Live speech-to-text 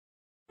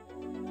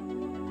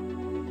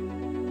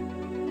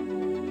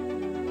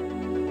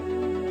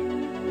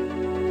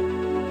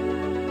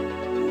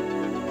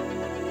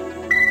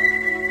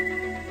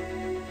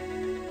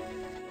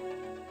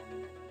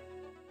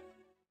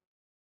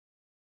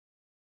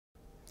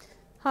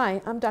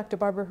Hi, I'm Dr.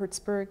 Barbara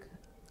Hertzberg.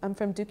 I'm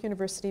from Duke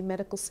University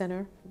Medical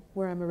Center,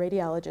 where I'm a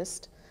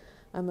radiologist.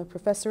 I'm a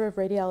professor of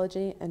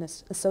radiology and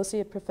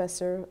associate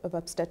professor of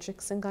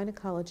obstetrics and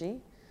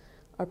gynecology.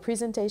 Our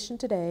presentation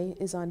today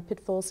is on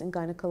pitfalls in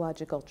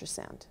gynecologic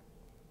ultrasound.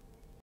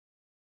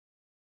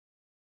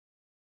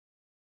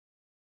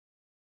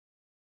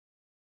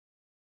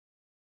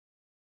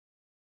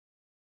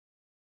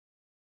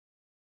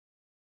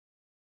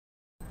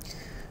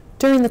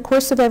 During the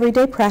course of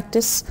everyday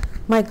practice,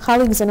 my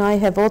colleagues and I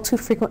have all too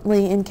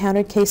frequently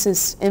encountered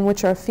cases in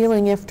which our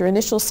feeling after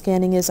initial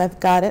scanning is, I've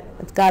got it,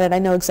 I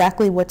know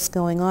exactly what's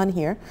going on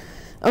here,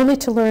 only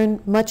to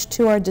learn, much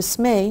to our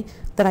dismay,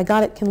 that I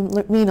got it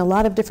can mean a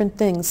lot of different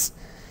things.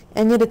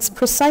 And yet it's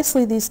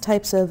precisely these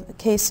types of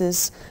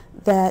cases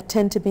that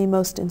tend to be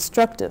most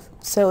instructive.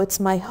 So it's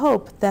my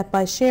hope that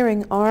by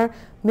sharing our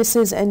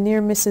misses and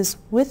near misses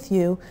with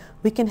you,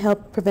 we can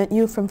help prevent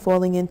you from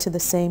falling into the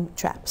same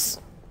traps.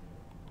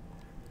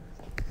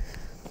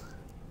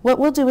 What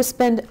we'll do is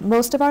spend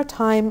most of our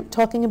time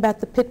talking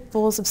about the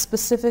pitfalls of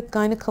specific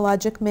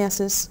gynecologic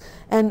masses,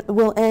 and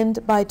we'll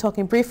end by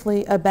talking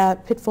briefly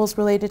about pitfalls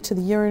related to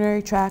the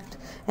urinary tract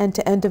and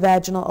to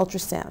endovaginal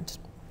ultrasound.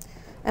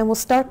 And we'll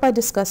start by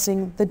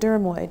discussing the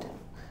dermoid.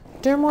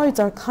 Dermoids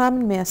are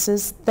common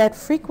masses that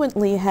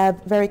frequently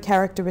have very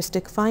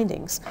characteristic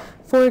findings.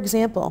 For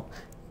example,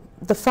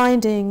 the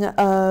finding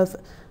of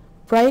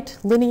bright,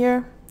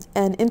 linear,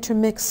 and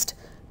intermixed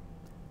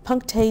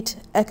punctate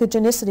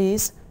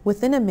echogenicities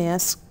within a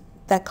mass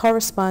that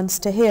corresponds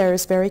to hair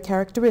is very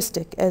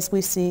characteristic, as we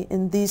see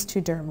in these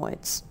two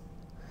dermoids.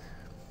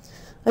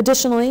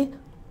 Additionally,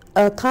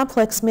 a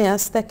complex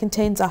mass that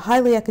contains a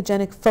highly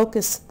echogenic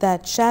focus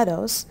that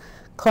shadows,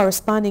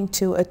 corresponding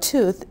to a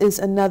tooth, is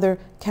another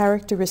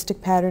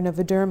characteristic pattern of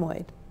a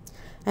dermoid.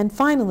 And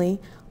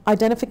finally,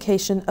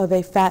 identification of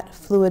a fat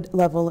fluid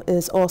level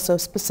is also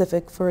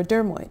specific for a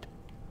dermoid.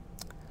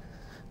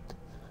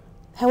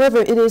 However,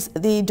 it is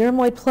the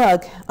dermoid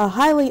plug, a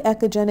highly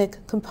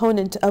echogenic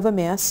component of a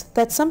mass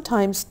that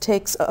sometimes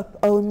takes up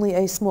only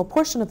a small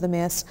portion of the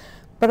mass,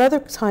 but other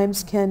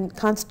times can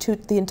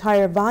constitute the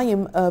entire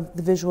volume of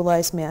the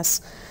visualized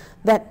mass,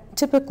 that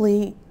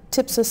typically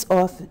tips us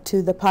off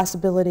to the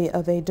possibility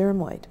of a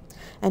dermoid.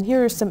 And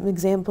here are some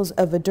examples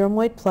of a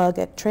dermoid plug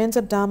at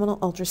transabdominal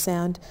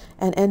ultrasound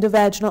and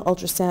endovaginal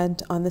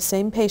ultrasound on the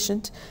same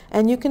patient.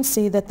 And you can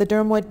see that the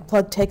dermoid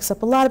plug takes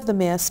up a lot of the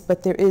mass,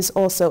 but there is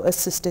also a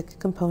cystic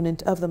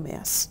component of the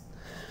mass.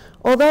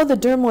 Although the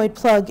dermoid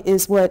plug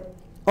is what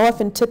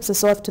often tips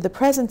us off to the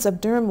presence of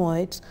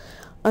dermoids,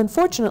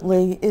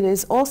 unfortunately, it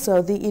is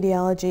also the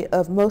etiology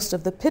of most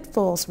of the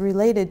pitfalls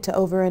related to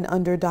over and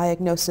under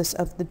diagnosis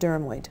of the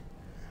dermoid.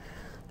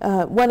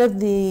 One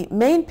of the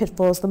main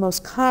pitfalls, the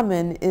most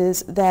common,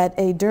 is that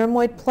a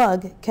dermoid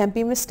plug can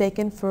be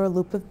mistaken for a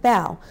loop of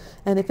Bowel.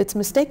 And if it's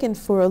mistaken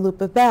for a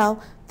loop of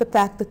Bowel, the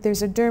fact that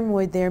there's a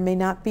dermoid there may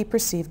not be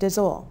perceived as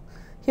all.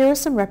 Here are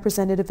some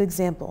representative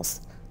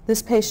examples.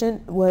 This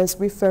patient was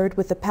referred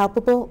with a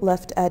palpable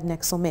left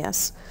adnexal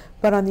mass,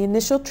 but on the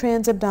initial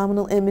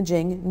transabdominal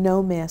imaging,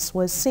 no mass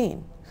was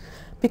seen.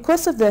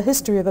 Because of the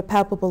history of a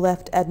palpable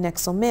left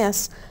adnexal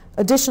mass,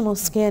 additional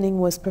scanning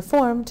was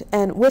performed,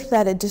 and with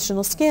that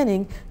additional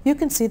scanning, you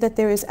can see that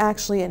there is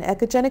actually an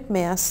echogenic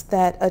mass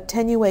that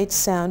attenuates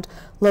sound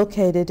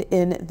located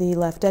in the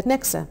left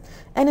adnexa.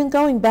 And in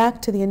going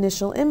back to the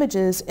initial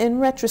images, in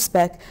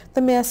retrospect,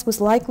 the mass was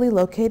likely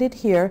located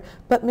here,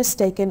 but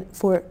mistaken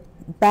for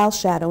bowel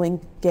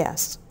shadowing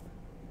gas.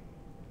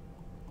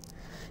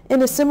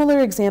 In a similar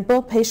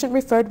example, patient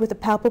referred with a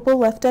palpable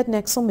left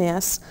adnexal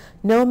mass,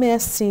 no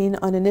mass seen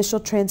on initial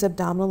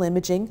transabdominal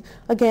imaging.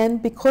 Again,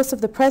 because of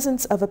the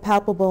presence of a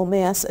palpable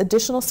mass,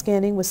 additional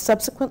scanning was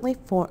subsequently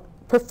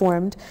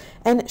performed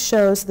and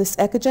shows this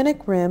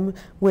echogenic rim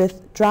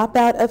with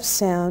dropout of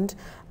sound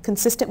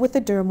consistent with the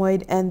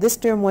dermoid, and this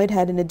dermoid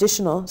had an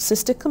additional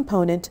cystic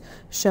component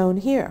shown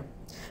here.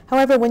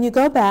 However, when you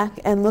go back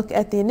and look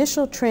at the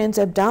initial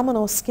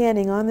transabdominal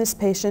scanning on this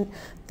patient,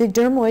 the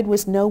dermoid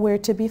was nowhere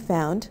to be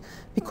found.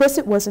 Because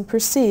it wasn't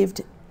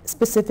perceived,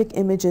 specific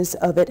images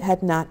of it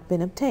had not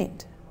been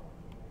obtained.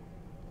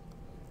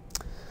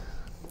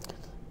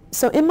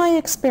 So in my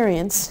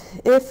experience,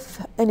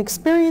 if an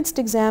experienced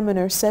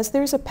examiner says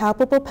there's a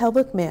palpable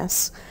pelvic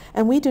mass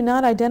and we do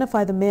not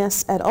identify the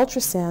mass at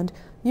ultrasound,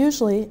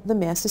 usually the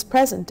mass is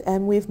present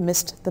and we've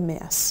missed the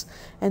mass.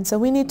 And so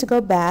we need to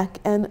go back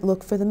and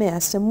look for the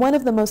mass. And one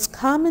of the most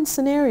common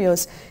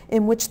scenarios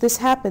in which this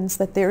happens,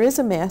 that there is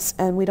a mass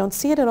and we don't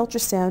see it at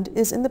ultrasound,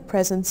 is in the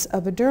presence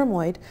of a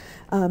dermoid,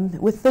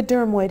 with the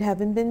dermoid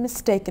having been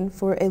mistaken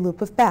for a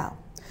loop of Bowel.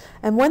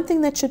 And one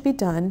thing that should be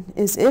done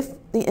is, if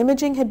the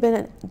imaging had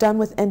been done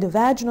with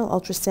endovaginal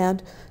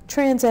ultrasound,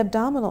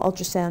 transabdominal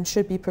ultrasound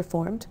should be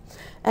performed,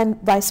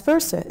 and vice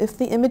versa. If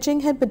the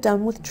imaging had been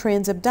done with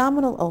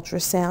transabdominal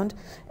ultrasound,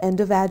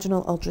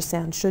 endovaginal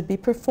ultrasound should be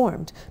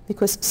performed,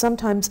 because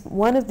sometimes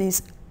one of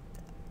these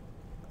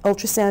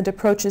ultrasound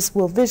approaches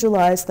will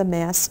visualize the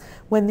mass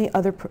when the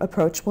other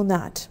approach will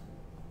not.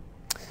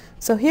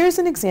 So here's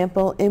an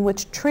example in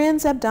which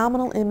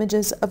transabdominal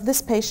images of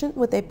this patient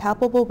with a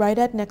palpable right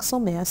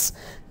adnexal mass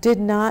did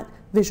not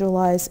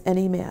visualize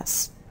any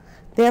mass.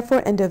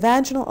 Therefore,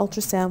 endovaginal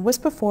ultrasound was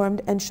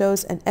performed and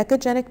shows an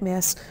echogenic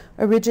mass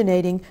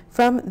originating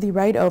from the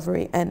right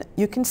ovary, and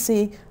you can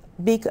see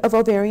beak of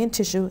ovarian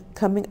tissue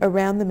coming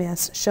around the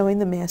mass, showing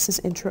the mass is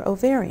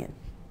intraovarian.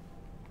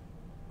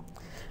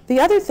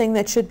 The other thing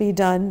that should be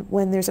done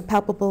when there's a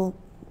palpable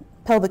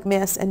pelvic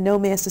mass and no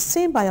mass is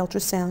seen by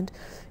ultrasound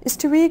is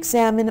to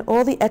re-examine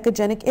all the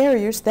echogenic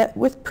areas that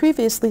were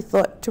previously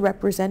thought to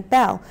represent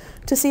bowel,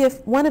 to see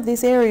if one of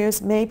these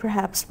areas may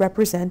perhaps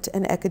represent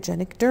an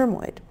echogenic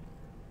dermoid.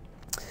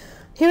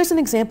 Here's an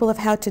example of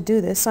how to do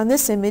this. On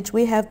this image,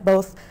 we have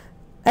both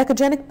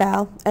echogenic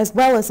bowel as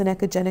well as an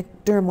echogenic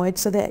dermoid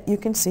so that you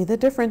can see the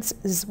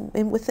differences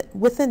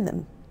within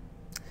them.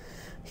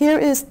 Here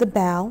is the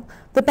bowel.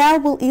 The bowel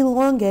will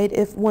elongate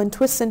if one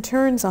twists and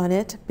turns on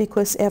it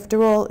because,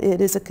 after all, it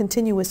is a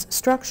continuous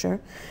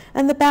structure.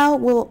 And the bowel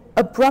will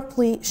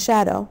abruptly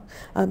shadow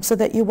so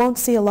that you won't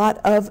see a lot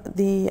of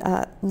the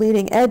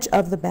leading edge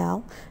of the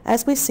bowel,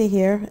 as we see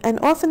here. And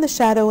often the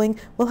shadowing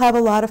will have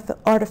a lot of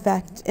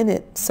artifact in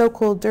it,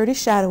 so-called dirty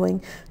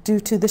shadowing, due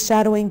to the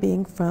shadowing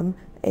being from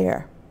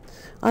air.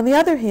 On the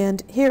other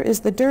hand, here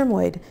is the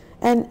dermoid.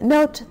 And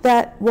note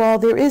that while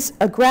there is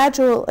a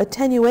gradual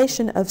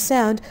attenuation of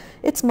sound,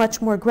 it's much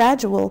more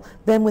gradual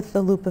than with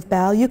the loop of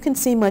bowel. You can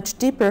see much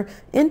deeper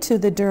into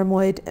the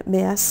dermoid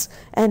mass,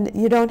 and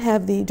you don't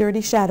have the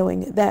dirty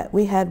shadowing that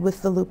we had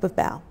with the loop of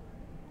bowel.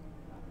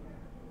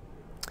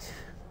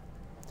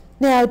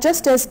 Now,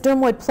 just as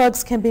dermoid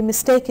plugs can be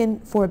mistaken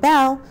for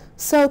bowel,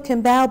 so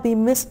can bowel be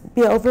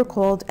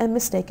overcalled and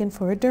mistaken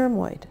for a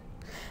dermoid.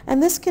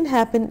 And this can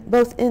happen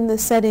both in the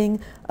setting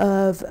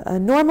of a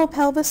normal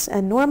pelvis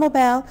and normal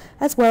bowel,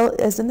 as well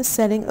as in the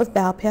setting of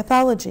bowel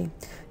pathology.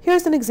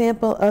 Here's an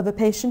example of a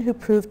patient who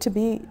proved to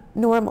be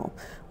normal.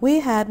 We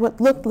had what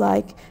looked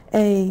like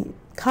a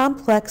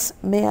complex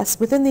mass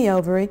within the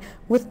ovary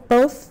with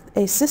both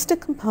a cystic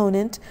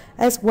component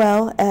as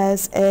well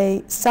as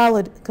a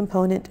solid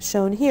component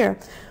shown here,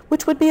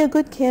 which would be a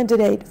good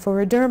candidate for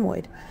a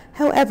dermoid.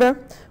 However,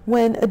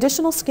 when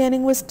additional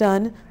scanning was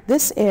done,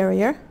 this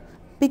area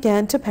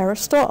began to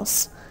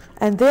peristalse,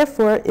 and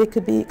therefore it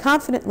could be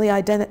confidently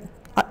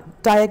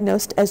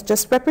diagnosed as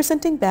just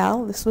representing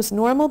bowel. This was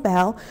normal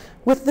bowel,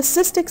 with the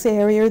cystic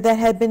area that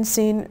had been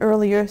seen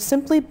earlier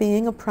simply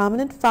being a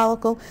prominent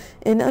follicle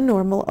in a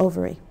normal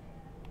ovary.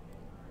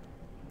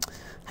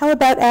 How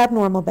about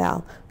abnormal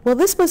bowel? Well,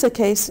 this was a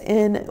case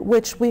in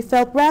which we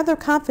felt rather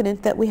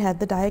confident that we had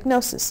the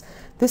diagnosis.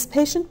 This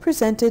patient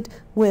presented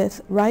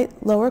with right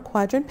lower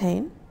quadrant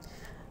pain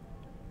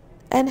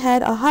and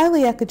had a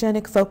highly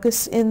echogenic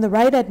focus in the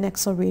right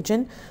adnexal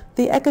region.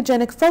 The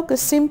echogenic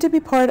focus seemed to be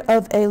part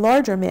of a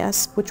larger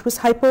mass, which was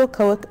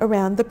hypoechoic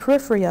around the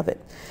periphery of it.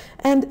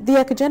 And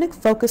the echogenic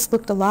focus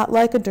looked a lot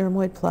like a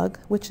dermoid plug,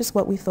 which is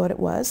what we thought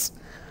it was.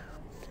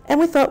 And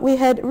we thought we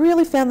had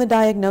really found the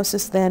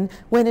diagnosis then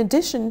when, in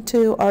addition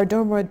to our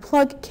dermoid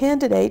plug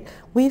candidate,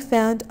 we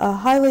found a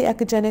highly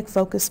echogenic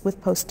focus with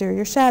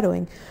posterior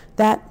shadowing.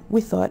 That,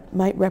 we thought,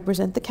 might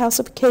represent the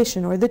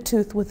calcification or the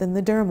tooth within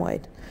the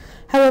dermoid.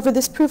 However,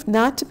 this proved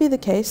not to be the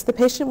case. The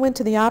patient went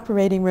to the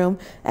operating room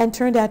and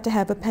turned out to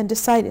have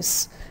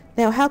appendicitis.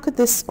 Now, how could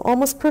this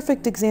almost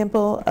perfect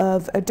example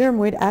of a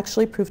dermoid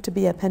actually prove to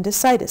be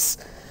appendicitis?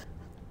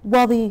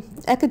 While the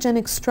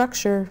echogenic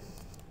structure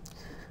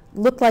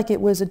looked like it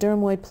was a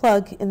dermoid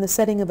plug, in the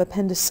setting of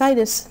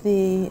appendicitis,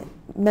 the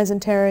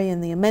mesentery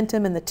and the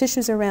omentum and the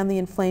tissues around the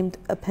inflamed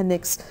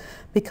appendix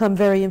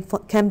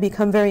can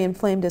become very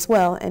inflamed as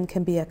well and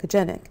can be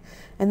echogenic.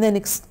 And then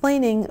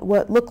explaining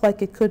what looked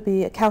like it could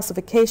be a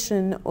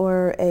calcification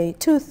or a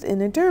tooth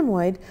in a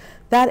dermoid,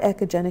 that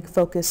echogenic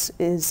focus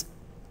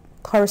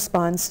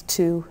corresponds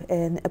to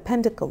an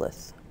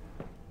appendicolith.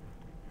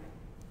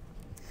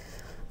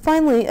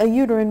 Finally, a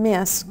uterine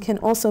mass can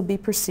also be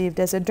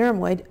perceived as a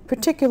dermoid,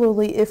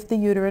 particularly if the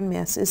uterine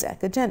mass is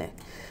echogenic.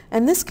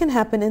 And this can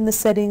happen in the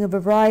setting of a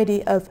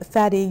variety of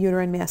fatty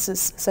uterine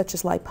masses, such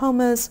as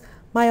lipomas,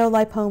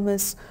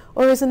 myolipomas,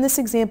 or as in this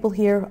example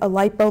here, a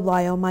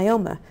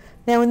lipoleiomyoma.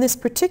 Now, in this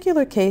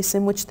particular case,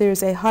 in which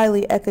there's a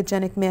highly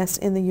echogenic mass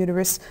in the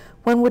uterus,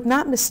 one would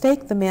not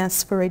mistake the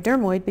mass for a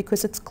dermoid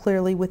because it's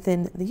clearly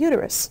within the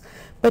uterus.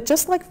 But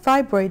just like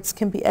fibroids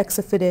can be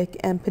exophytic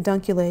and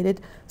pedunculated,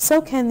 so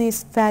can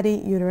these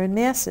fatty uterine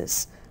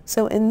masses.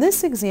 So in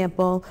this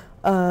example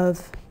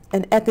of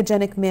an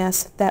echogenic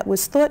mass that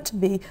was thought to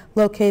be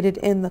located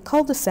in the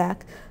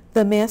cul-de-sac,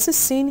 the mass is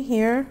seen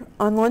here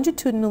on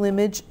longitudinal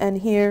image and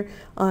here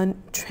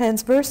on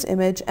transverse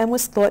image and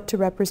was thought to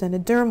represent a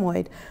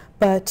dermoid,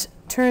 but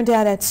turned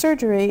out at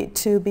surgery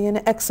to be an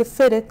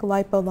exophytic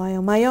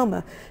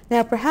lipoleiomyoma.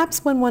 Now,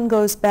 perhaps when one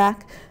goes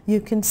back, you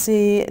can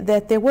see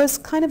that there was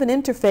kind of an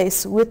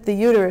interface with the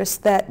uterus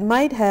that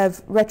might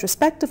have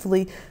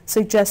retrospectively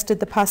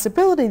suggested the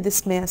possibility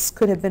this mass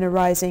could have been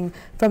arising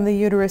from the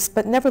uterus,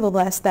 but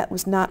nevertheless, that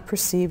was not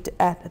perceived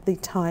at the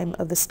time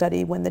of the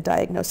study when the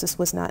diagnosis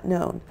was not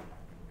known.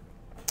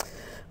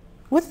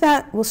 With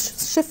that, we'll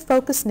shift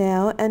focus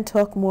now and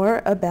talk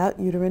more about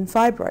uterine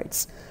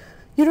fibroids.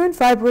 Uterine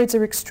fibroids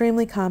are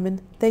extremely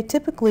common. They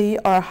typically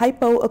are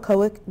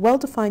hypoechoic,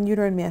 well-defined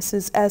uterine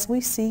masses, as we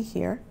see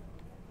here.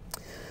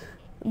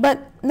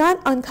 But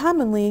not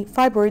uncommonly,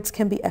 fibroids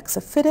can be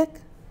exophytic,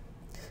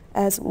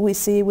 as we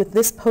see with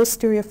this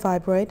posterior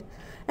fibroid,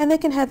 and they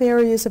can have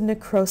areas of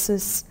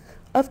necrosis,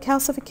 of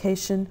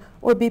calcification,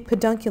 or be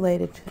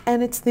pedunculated.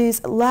 And it's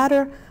these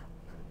latter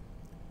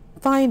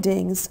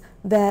findings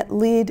that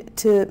lead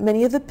to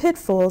many of the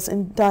pitfalls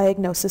in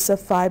diagnosis of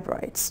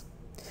fibroids.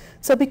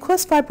 So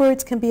because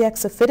fibroids can be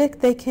exophytic,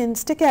 they can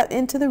stick out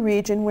into the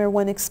region where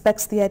one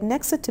expects the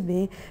adnexa to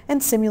be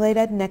and simulate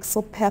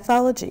adnexal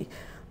pathology.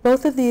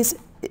 Both of these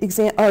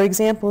are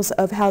examples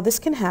of how this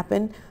can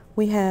happen.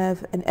 We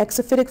have an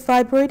exophytic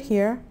fibroid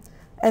here,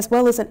 as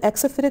well as an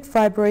exophytic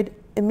fibroid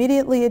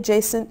immediately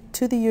adjacent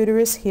to the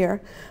uterus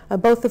here,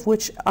 both of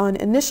which on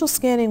initial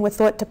scanning were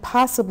thought to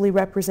possibly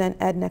represent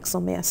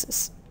adnexal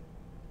masses.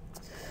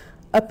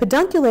 A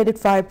pedunculated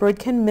fibroid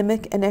can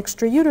mimic an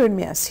extrauterine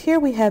mass. Here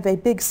we have a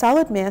big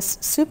solid mass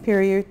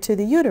superior to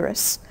the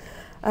uterus,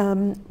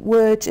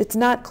 which it's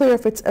not clear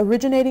if it's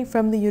originating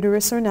from the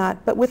uterus or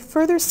not, but with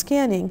further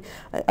scanning,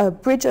 a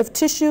bridge of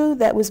tissue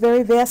that was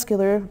very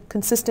vascular,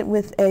 consistent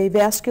with a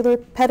vascular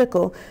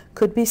pedicle,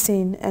 could be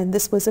seen, and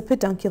this was a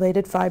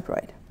pedunculated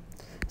fibroid.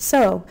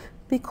 So,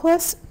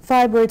 because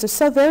fibroids are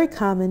so very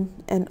common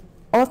and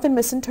often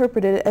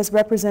misinterpreted as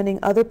representing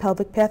other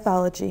pelvic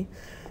pathology,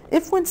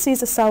 if one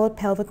sees a solid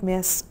pelvic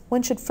mass,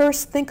 one should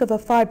first think of a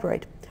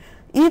fibroid,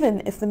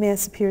 even if the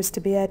mass appears to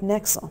be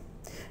adnexal.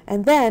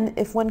 And then,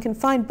 if one can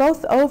find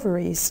both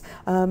ovaries,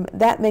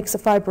 that makes a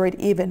fibroid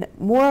even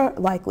more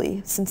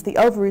likely, since the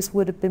ovaries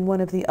would have been one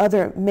of the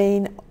other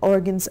main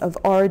organs of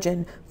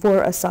origin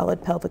for a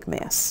solid pelvic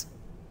mass.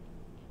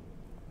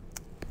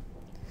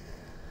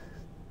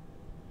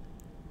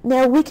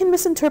 Now, we can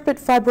misinterpret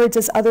fibroids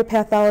as other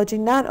pathology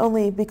not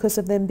only because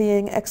of them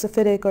being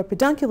exophytic or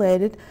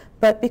pedunculated,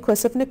 but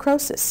because of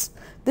necrosis.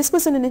 This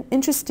was an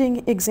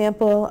interesting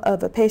example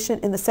of a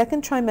patient in the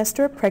second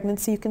trimester of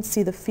pregnancy. You can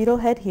see the fetal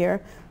head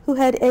here, who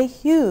had a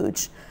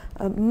huge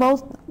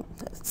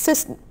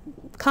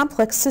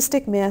complex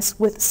cystic mass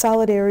with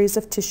solid areas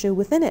of tissue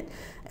within it.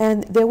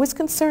 And there was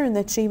concern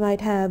that she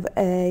might have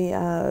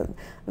a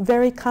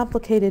very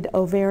complicated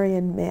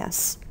ovarian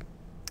mass.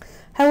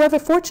 However,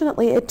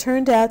 fortunately, it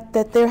turned out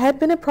that there had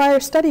been a prior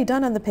study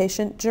done on the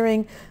patient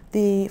during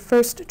the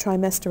first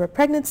trimester of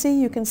pregnancy.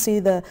 You can see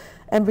the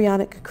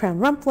embryonic crown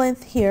rump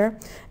length here,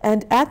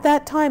 and at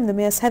that time the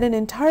mass had an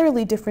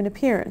entirely different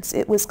appearance.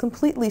 It was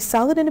completely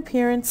solid in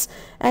appearance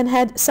and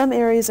had some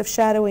areas of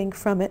shadowing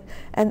from it,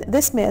 and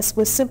this mass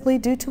was simply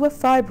due to a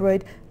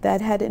fibroid that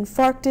had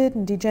infarcted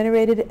and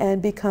degenerated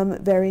and become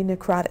very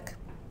necrotic.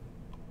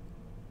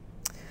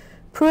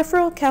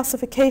 Peripheral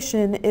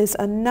calcification is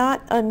a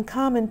not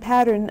uncommon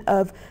pattern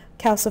of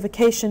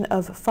calcification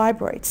of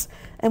fibroids,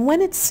 and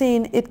when it's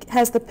seen, it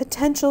has the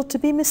potential to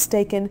be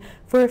mistaken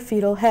for a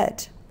fetal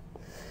head.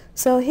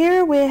 So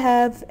here we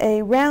have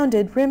a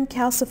rounded rim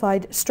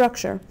calcified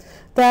structure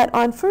that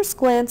on first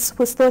glance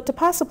was thought to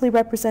possibly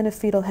represent a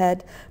fetal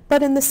head,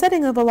 but in the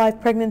setting of a live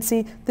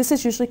pregnancy, this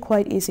is usually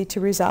quite easy to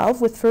resolve.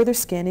 With further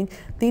scanning,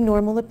 the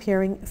normal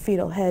appearing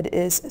fetal head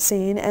is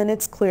seen, and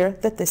it's clear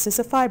that this is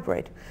a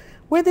fibroid.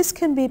 Where this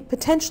can be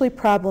potentially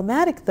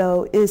problematic,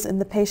 though, is in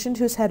the patient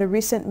who's had a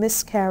recent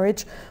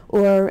miscarriage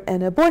or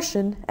an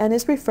abortion and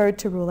is referred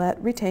to rule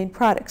out retained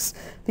products.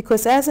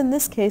 Because as in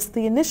this case,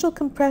 the initial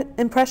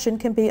impression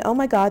can be, oh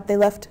my God, they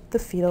left the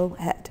fetal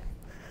head.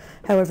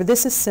 However,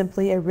 this is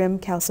simply a rim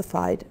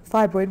calcified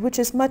fibroid, which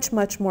is much,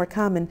 much more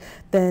common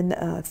than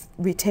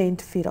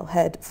retained fetal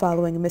head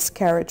following a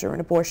miscarriage or an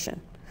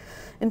abortion.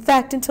 In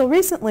fact, until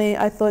recently,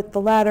 I thought the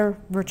latter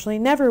virtually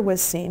never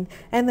was seen,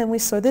 and then we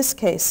saw this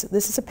case.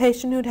 This is a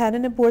patient who'd had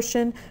an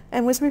abortion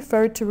and was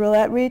referred to rule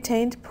out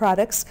retained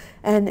products,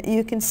 and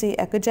you can see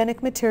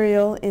echogenic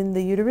material in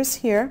the uterus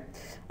here,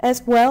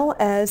 as well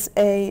as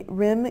a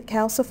rim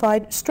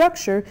calcified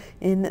structure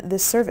in the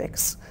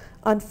cervix.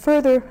 On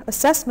further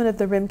assessment of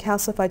the rim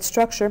calcified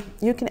structure,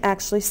 you can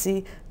actually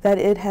see that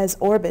it has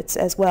orbits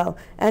as well.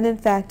 And in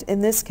fact,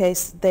 in this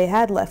case, they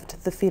had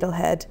left the fetal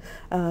head,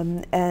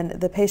 and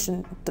the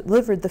patient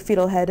delivered the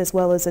fetal head as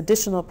well as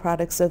additional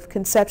products of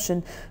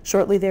conception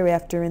shortly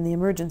thereafter in the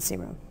emergency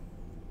room.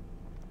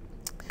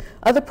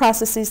 Other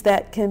processes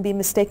that can be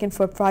mistaken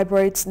for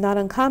fibroids not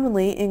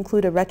uncommonly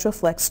include a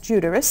retroflexed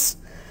uterus.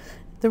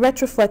 The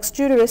retroflexed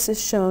uterus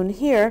is shown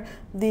here.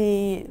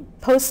 The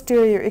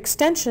posterior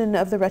extension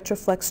of the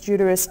retroflexed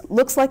uterus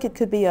looks like it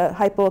could be a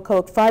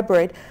hypoechoic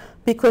fibroid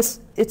because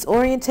its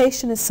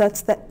orientation is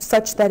such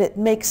that it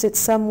makes it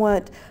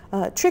somewhat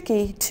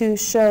tricky to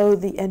show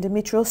the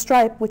endometrial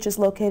stripe, which is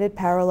located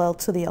parallel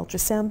to the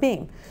ultrasound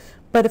beam.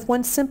 But if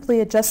one simply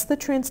adjusts the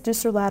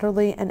transducer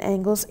laterally and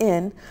angles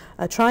in,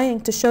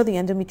 trying to show the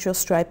endometrial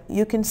stripe,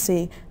 you can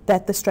see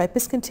that the stripe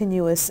is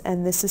continuous,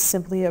 and this is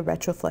simply a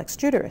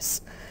retroflexed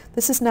uterus.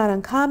 This is not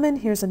uncommon.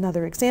 Here's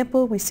another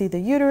example. We see the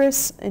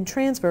uterus in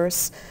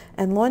transverse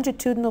and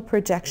longitudinal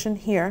projection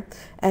here,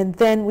 and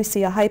then we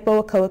see a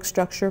hypoechoic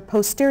structure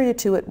posterior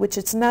to it, which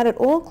it's not at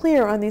all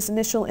clear on these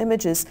initial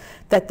images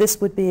that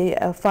this would be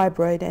a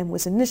fibroid, and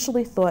was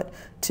initially thought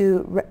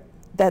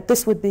that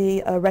this would be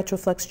a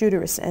retroflexed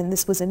uterus, and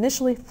this was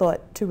initially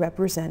thought to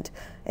represent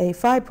a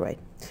fibroid.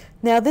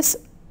 Now, this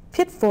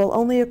pitfall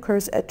only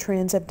occurs at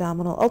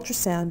transabdominal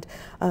ultrasound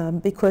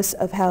because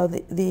of how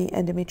the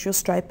endometrial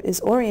stripe is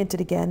oriented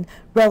again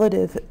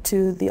relative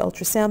to the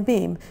ultrasound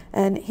beam.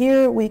 And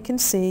here we can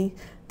see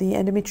the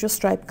endometrial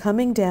stripe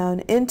coming down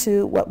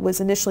into what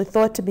was initially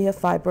thought to be a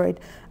fibroid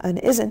and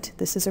isn't.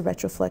 This is a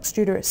retroflexed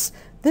uterus.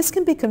 This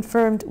can be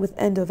confirmed with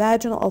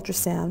endovaginal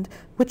ultrasound,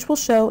 which will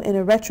show in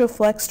a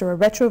retroflexed or a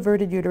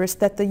retroverted uterus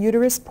that the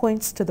uterus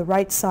points to the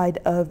right side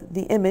of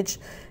the image.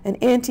 An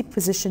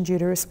anti-positioned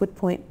uterus would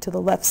point to the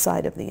left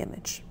side of the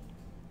image.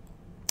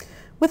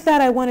 With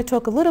that, I want to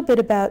talk a little bit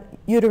about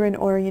uterine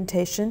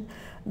orientation.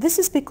 This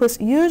is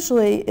because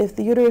usually if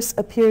the uterus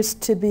appears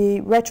to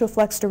be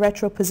retroflexed or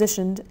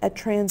retropositioned at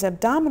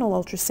transabdominal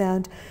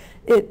ultrasound,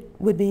 it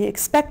would be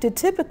expected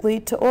typically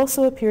to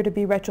also appear to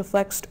be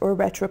retroflexed or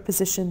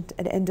retropositioned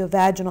at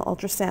endovaginal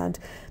ultrasound.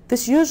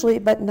 This usually,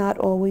 but not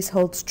always,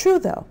 holds true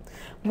though.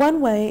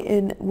 One way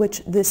in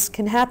which this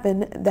can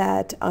happen,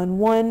 that on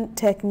one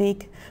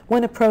technique,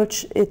 one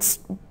approach,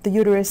 the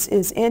uterus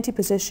is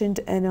antepositioned,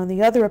 and on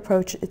the other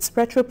approach, it's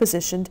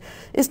retropositioned,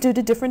 is due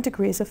to different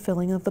degrees of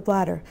filling of the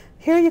bladder.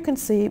 Here you can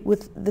see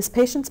with this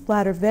patient's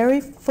bladder very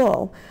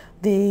full,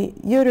 the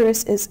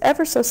uterus is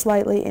ever so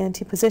slightly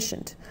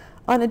antepositioned.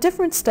 On a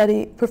different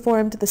study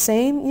performed the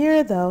same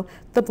year, though,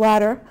 the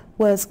bladder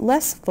was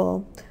less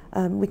full.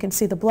 We can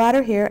see the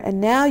bladder here, and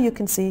now you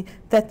can see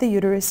that the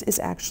uterus is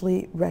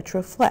actually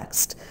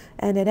retroflexed.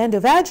 And at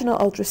endovaginal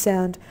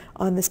ultrasound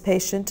on this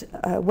patient,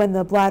 when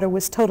the bladder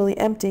was totally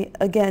empty,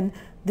 again,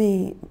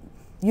 the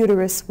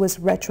uterus was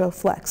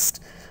retroflexed.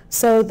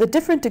 So the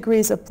different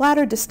degrees of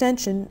bladder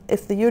distension,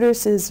 if the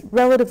uterus is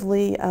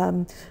relatively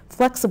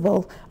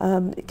flexible,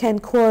 can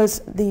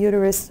cause the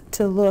uterus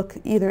to look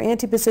either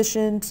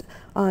antepositioned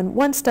on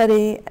one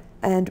study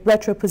and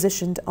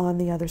retropositioned on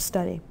the other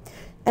study.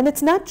 And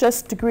it's not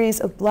just degrees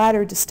of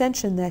bladder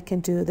distension that can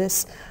do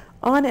this.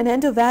 On an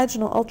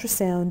endovaginal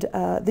ultrasound,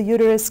 the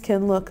uterus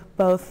can look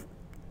both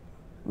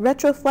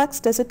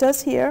retroflexed as it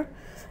does here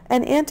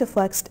and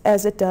anteflexed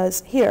as it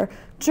does here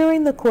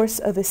during the course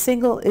of a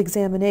single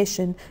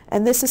examination,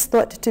 and this is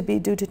thought to be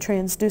due to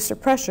transducer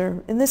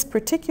pressure. In this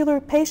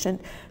particular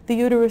patient, the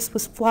uterus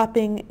was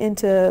flopping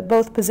into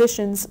both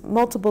positions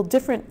multiple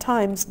different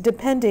times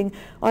depending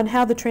on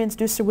how the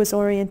transducer was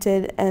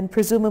oriented and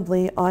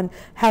presumably on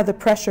how the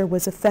pressure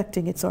was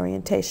affecting its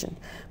orientation.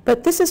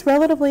 But this is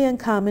relatively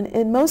uncommon.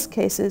 In most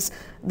cases,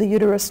 the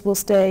uterus will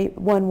stay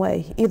one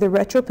way, either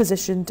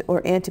retropositioned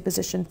or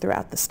antepositioned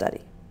throughout the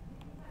study.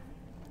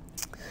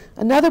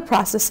 Another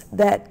process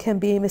that can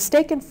be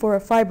mistaken for a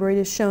fibroid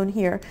is shown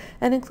here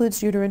and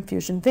includes uterine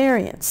fusion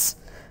variants.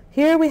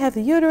 Here we have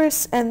the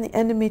uterus and the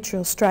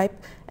endometrial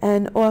stripe,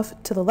 and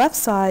off to the left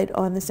side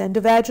on this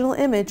endovaginal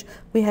image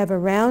we have a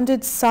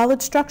rounded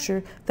solid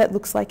structure that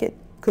looks like it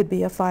could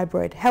be a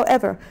fibroid.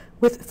 However,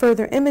 with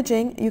further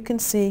imaging, you can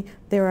see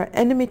there are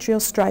endometrial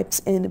stripes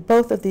in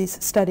both of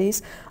these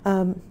studies,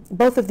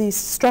 both of these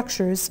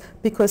structures,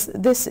 because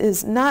this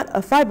is not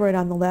a fibroid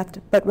on the left,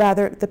 but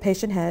rather the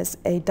patient has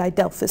a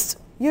didelphys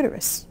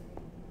uterus.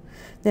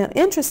 Now,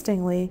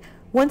 interestingly,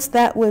 once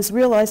that was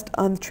realized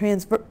on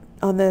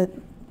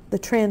the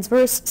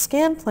transverse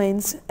scan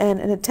planes and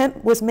an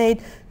attempt was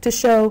made to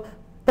show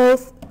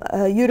both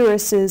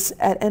uteruses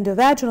at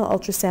endovaginal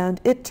ultrasound,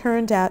 it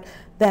turned out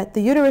that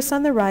the uterus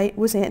on the right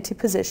was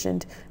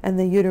antepositioned and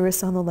the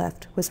uterus on the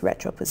left was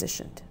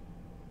retropositioned.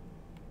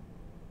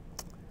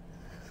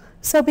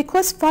 So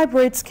because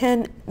fibroids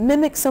can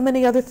mimic so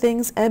many other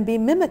things and be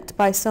mimicked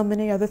by so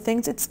many other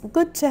things, it's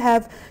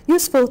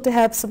useful to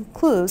have some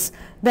clues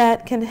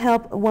that can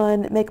help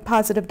one make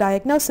positive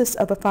diagnosis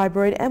of a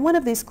fibroid. And one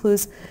of these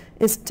clues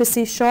is to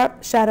see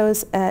sharp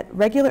shadows at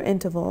regular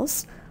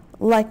intervals,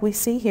 like we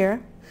see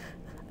here.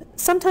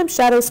 Sometimes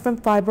shadows from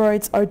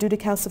fibroids are due to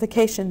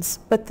calcifications,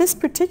 but this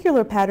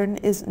particular pattern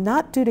is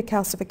not due to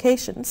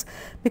calcifications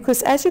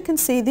because, as you can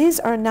see, these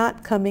are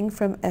not coming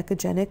from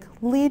echogenic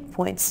lead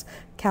points.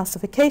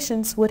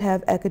 Calcifications would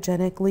have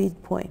echogenic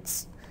lead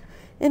points.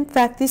 In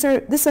fact, this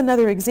is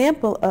another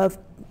example of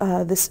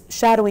this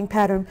shadowing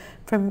pattern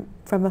from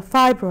a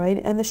fibroid,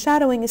 and the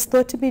shadowing is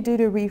thought to be due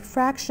to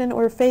refraction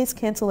or phase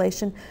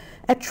cancellation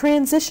at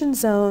transition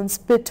zones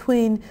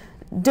between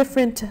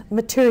different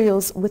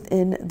materials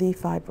within the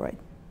fibroid.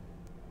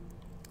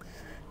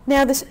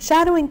 Now, this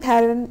shadowing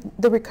pattern,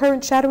 the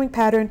recurrent shadowing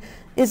pattern,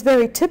 is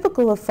very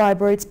typical of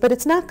fibroids, but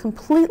it's not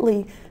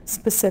completely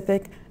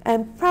specific,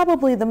 and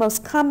probably the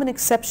most common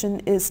exception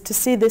is to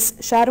see this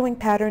shadowing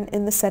pattern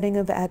in the setting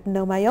of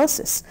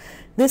adenomyosis.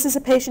 This is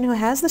a patient who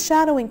has the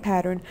shadowing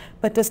pattern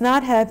but does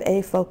not have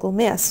a focal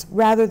mass.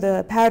 Rather,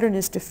 the pattern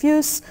is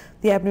diffuse,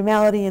 the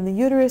abnormality in the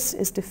uterus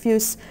is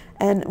diffuse,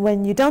 and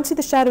when you don't see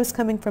the shadows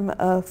coming from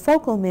a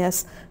focal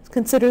mass,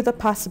 consider the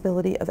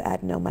possibility of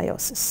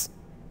adenomyosis.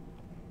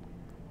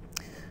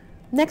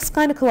 Next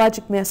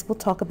gynecologic mass we'll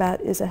talk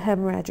about is a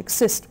hemorrhagic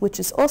cyst, which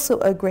is also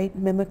a great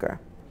mimicker.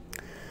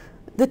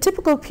 The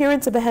typical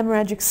appearance of a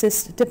hemorrhagic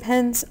cyst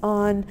depends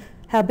on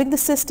how big the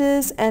cyst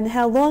is and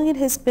how long it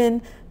has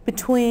been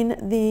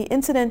between the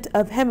incident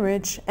of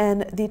hemorrhage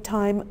and the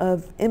time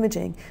of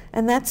imaging,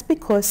 and that's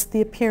because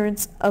the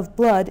appearance of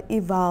blood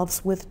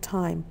evolves with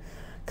time.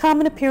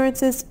 Common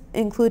appearances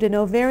include an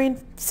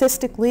ovarian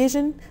cystic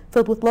lesion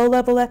filled with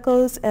low-level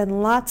echoes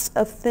and lots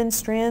of thin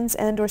strands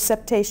and or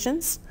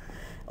septations.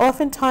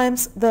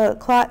 Oftentimes, the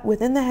clot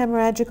within the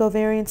hemorrhagic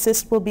ovarian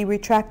cyst will be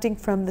retracting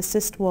from the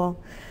cyst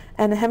wall,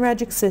 and a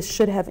hemorrhagic cyst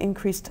should have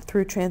increased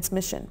through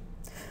transmission.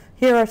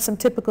 Here are some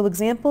typical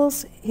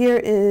examples. Here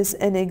is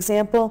an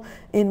example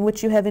in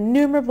which you have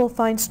innumerable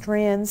fine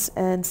strands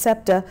and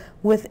septa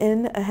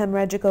within a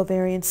hemorrhagic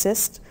ovarian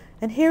cyst.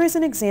 And here is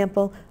an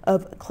example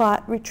of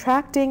clot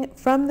retracting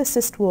from the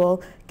cyst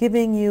wall,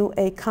 giving you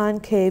a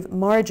concave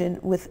margin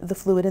with the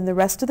fluid in the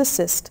rest of the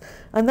cyst.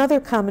 Another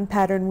common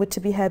pattern would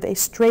be have a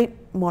straight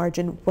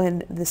margin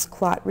when this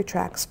clot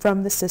retracts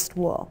from the cyst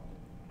wall.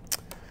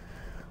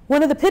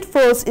 One of the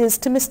pitfalls is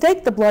to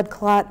mistake the blood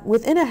clot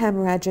within a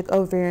hemorrhagic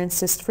ovarian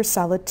cyst for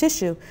solid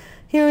tissue.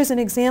 Here is an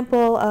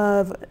example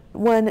of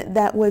one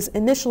that was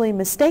initially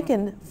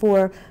mistaken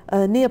for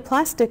a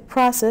neoplastic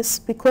process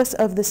because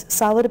of this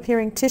solid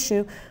appearing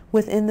tissue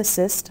within the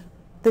cyst.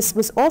 This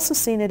was also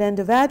seen at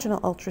endovaginal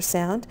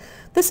ultrasound.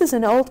 This is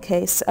an old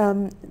case.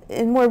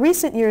 In more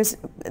recent years,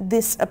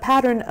 this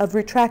pattern of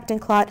retracting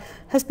clot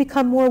has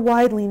become more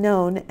widely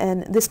known,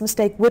 and this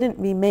mistake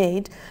wouldn't be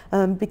made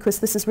because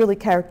this is really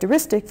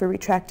characteristic for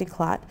retracting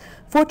clot.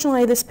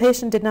 Fortunately, this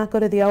patient did not go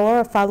to the OR.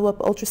 A follow-up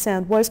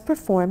ultrasound was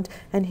performed,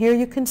 and here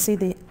you can see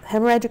the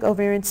hemorrhagic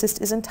ovarian cyst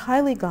is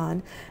entirely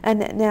gone,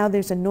 and now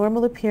there's a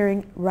normal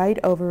appearing right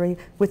ovary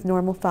with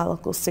normal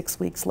follicles 6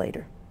 weeks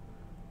later.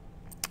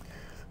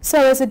 So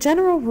as a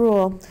general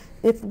rule,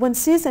 if one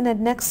sees an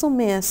adnexal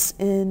mass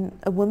in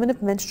a woman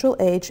of menstrual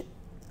age,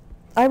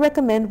 I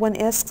recommend one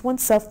asks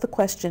oneself the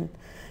question,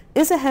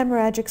 is a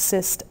hemorrhagic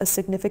cyst a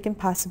significant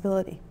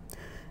possibility?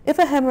 If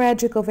a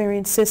hemorrhagic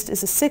ovarian cyst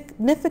is a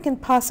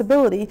significant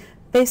possibility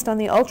based on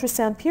the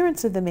ultrasound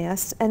appearance of the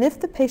mass, and if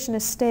the patient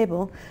is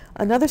stable,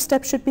 another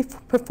step should be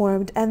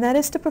performed, and that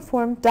is to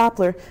perform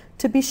Doppler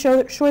to be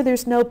sure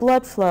there's no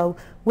blood flow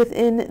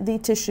within the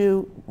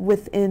tissue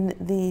within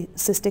the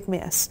cystic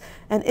mass.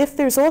 And if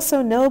there's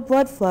also no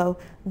blood flow,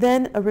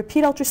 then a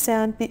repeat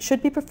ultrasound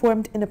should be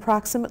performed in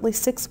approximately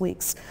 6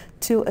 weeks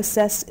to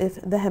assess if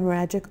the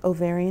hemorrhagic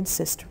ovarian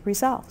cyst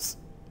resolves.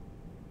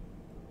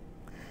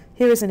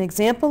 Here is an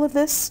example of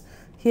this.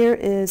 Here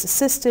is a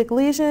cystic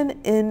lesion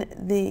in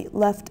the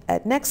left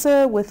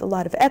adnexa with a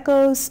lot of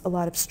echoes, a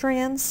lot of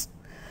strands.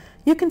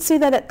 You can see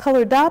that at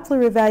color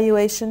Doppler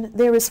evaluation,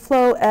 there is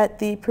flow at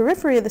the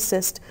periphery of the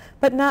cyst,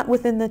 but not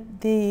within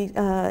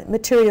the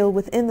material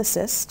within the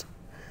cyst.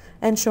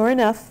 And sure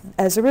enough,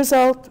 as a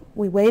result,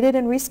 we waited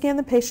and rescanned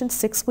the patient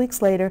 6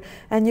 weeks later,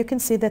 and you can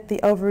see that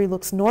the ovary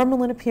looks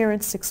normal in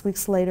appearance 6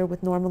 weeks later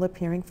with normal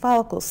appearing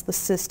follicles. The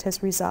cyst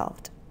has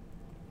resolved.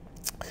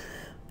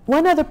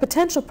 One other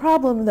potential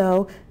problem,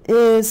 though,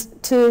 is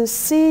to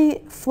see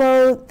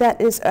flow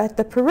that is at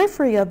the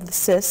periphery of the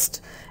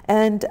cyst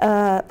and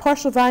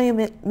partial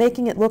volume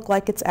making it look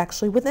like it's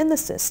actually within the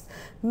cyst.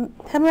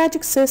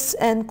 Hemorrhagic cysts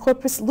and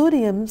corpus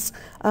luteums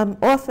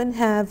often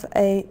have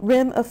a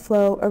rim of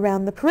flow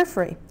around the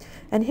periphery.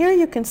 And here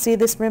you can see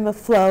this rim of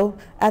flow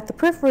at the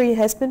periphery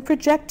has been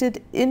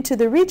projected into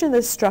the region of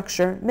the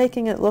structure,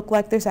 making it look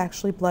like there's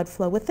actually blood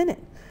flow within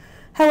it.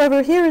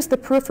 However, here is the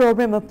peripheral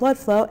rim of blood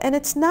flow, and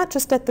it's not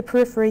just at the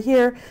periphery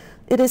here.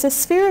 It is a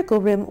spherical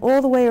rim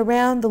all the way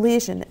around the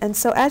lesion. And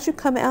so as you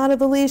come out of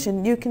the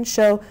lesion, you can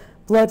show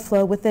blood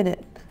flow within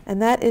it. And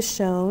that is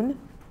shown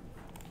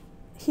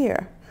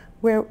here,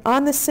 where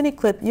on the cine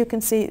clip you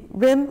can see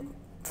rim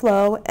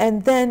flow,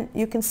 and then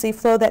you can see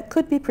flow that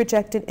could be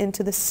projected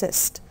into the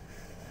cyst.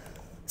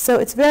 So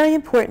it's very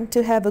important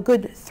to have a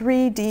good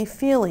 3D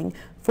feeling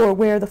for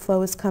where the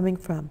flow is coming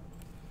from.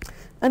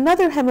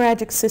 Another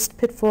hemorrhagic cyst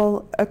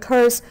pitfall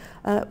occurs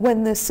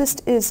when the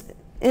cyst is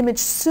imaged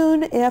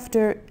soon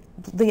after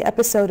the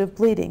episode of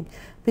bleeding,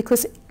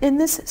 because in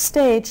this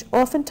stage,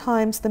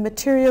 oftentimes the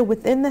material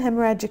within the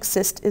hemorrhagic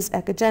cyst is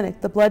echogenic.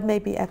 The blood may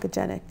be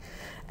echogenic.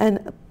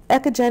 And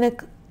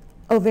echogenic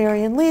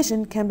ovarian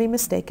lesion can be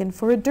mistaken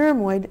for a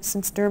dermoid,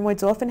 since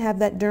dermoids often have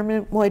that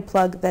dermoid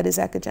plug that is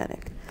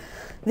echogenic.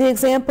 The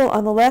example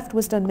on the left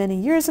was done many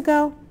years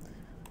ago.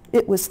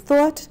 It was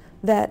thought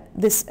that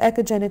this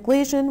echogenic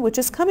lesion, which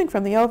is coming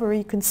from the ovary,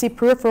 you can see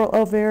peripheral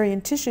ovarian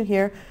tissue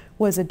here,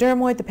 was a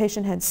dermoid. The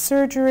patient had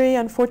surgery,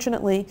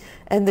 unfortunately,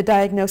 and the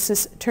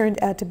diagnosis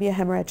turned out to be a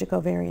hemorrhagic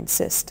ovarian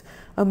cyst.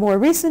 A more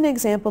recent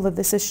example of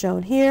this is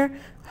shown here,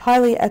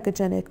 highly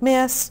echogenic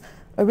mass,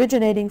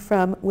 originating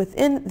from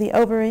within the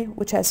ovary,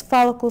 which has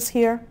follicles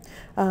here.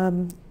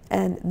 And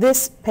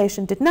this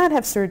patient did not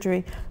have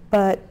surgery,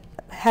 but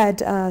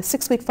had a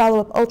 6-week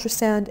follow-up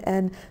ultrasound,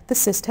 and the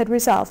cyst had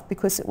resolved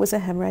because it was a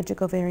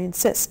hemorrhagic ovarian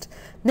cyst.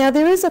 Now,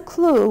 there is a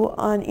clue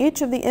on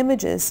each of the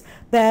images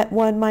that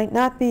one might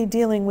not be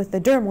dealing with the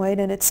dermoid,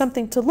 and it's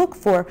something to look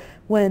for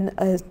when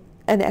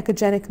an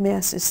echogenic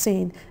mass is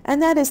seen,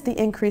 and that is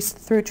the increased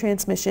through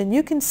transmission.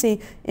 You can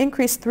see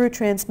increased through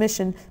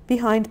transmission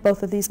behind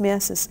both of these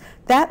masses.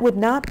 That would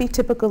not be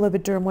typical of a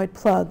dermoid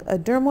plug. A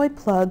dermoid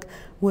plug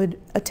would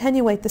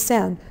attenuate the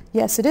sound.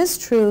 Yes, it is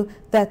true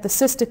that the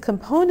cystic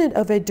component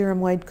of a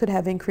dermoid could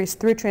have increased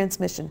through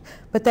transmission,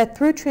 but that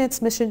through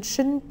transmission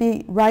shouldn't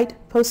be right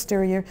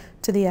posterior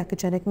to the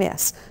echogenic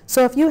mass.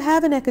 So if you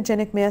have an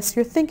echogenic mass,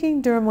 you're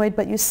thinking dermoid,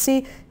 but you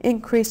see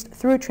increased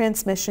through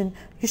transmission,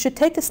 you should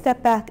take a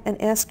step back and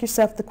ask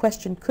yourself the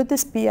question, could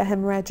this be a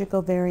hemorrhagic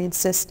ovarian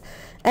cyst?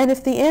 And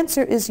if the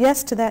answer is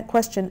yes to that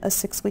question, a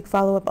 6-week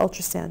follow-up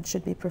ultrasound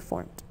should be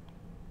performed.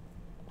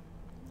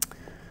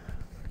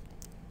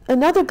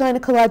 Another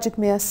gynecologic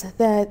mass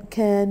that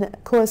can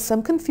cause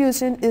some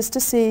confusion is to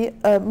see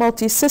a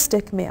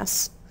multicystic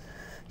mass.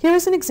 Here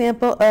is an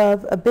example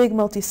of a big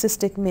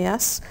multicystic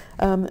mass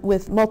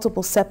with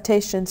multiple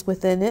septations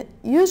within it.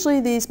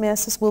 Usually these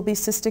masses will be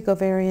cystic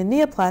ovarian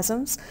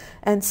neoplasms,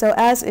 and so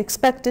as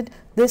expected,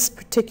 this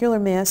particular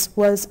mass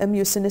was a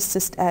mucinous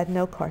cyst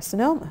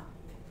adenocarcinoma.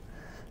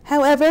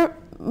 However,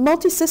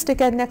 multicystic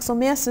adnexal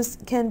masses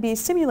can be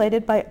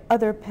simulated by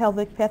other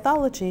pelvic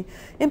pathology,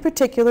 in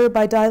particular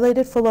by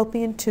dilated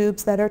fallopian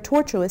tubes that are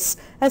tortuous,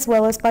 as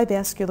well as by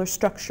vascular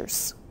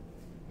structures.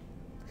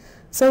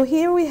 So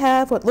here we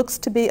have what looks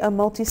to be a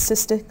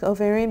multicystic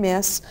ovarian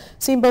mass,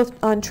 seen both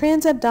on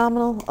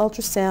transabdominal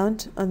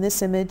ultrasound on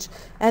this image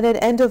and at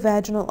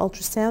endovaginal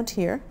ultrasound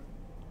here.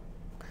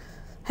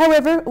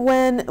 However,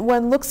 when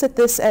one looks at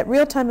this at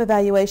real-time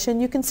evaluation,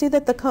 you can see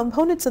that the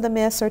components of the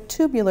mass are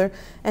tubular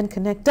and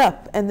connect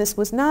up, and this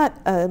was not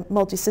a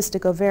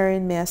multicystic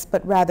ovarian mass,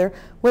 but rather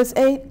was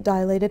a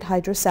dilated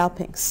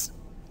hydrosalpinx.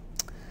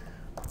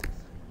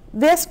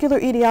 Vascular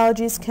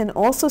etiologies can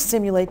also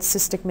simulate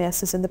cystic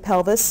masses in the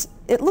pelvis.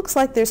 It looks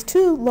like there's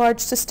 2 large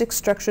cystic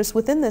structures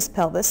within this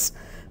pelvis,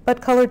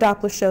 but color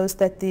Doppler shows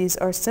that these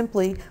are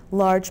simply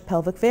large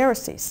pelvic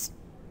varices.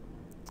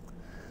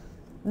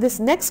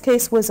 This next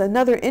case was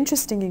another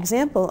interesting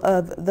example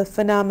of the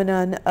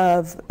phenomenon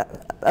of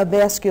a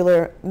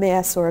vascular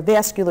mass or a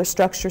vascular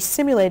structure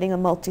simulating a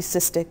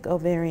multicystic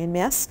ovarian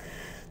mass.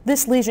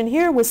 This lesion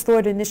here was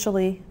thought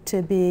initially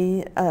to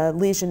be a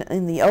lesion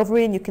in the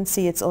ovary, and you can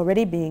see it's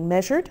already being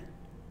measured.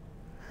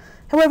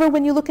 However,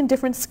 when you look in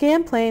different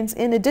scan planes,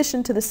 in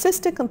addition to the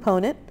cystic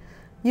component,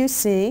 you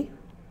see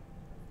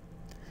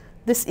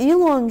this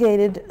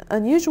elongated,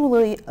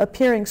 unusually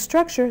appearing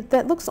structure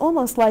that looks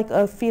almost like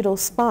a fetal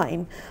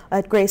spine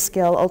at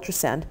grayscale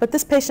ultrasound. But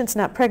this patient's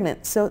not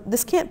pregnant, so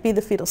this can't be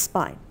the fetal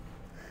spine.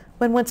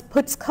 When one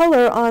puts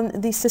color on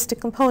the cystic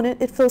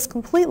component, it fills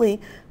completely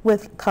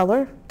with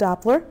color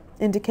Doppler,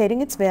 indicating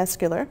it's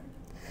vascular.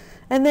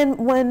 And then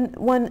when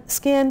one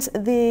scans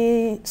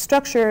the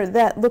structure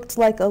that looked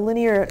like a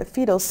linear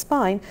fetal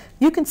spine,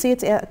 you can see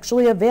it's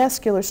actually a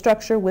vascular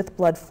structure with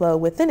blood flow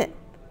within it.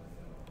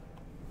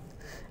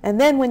 And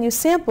then when you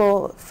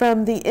sample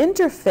from the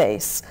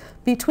interface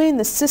between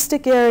the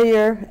cystic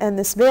area and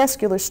this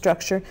vascular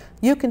structure,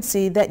 you can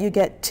see that you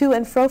get to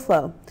and fro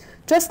flow,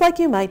 just like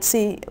you might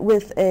see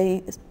with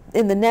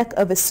in the neck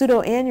of a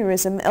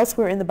pseudoaneurysm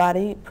elsewhere in the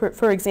body,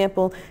 for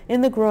example, in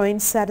the groin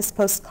status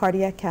post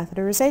cardiac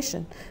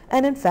catheterization.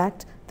 And in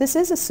fact, this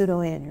is a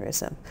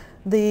pseudoaneurysm.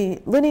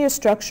 The linear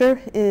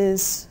structure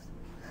is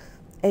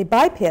a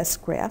bypass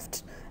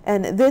graft,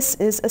 and this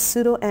is a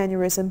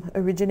pseudoaneurysm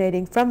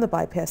originating from the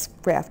bypass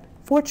graft.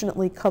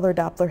 Fortunately, color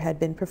Doppler had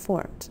been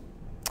performed.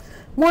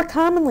 More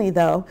commonly,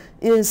 though,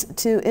 is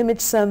to image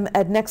some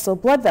adnexal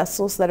blood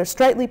vessels that are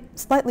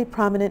slightly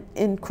prominent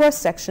in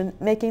cross-section,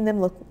 making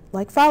them look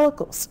like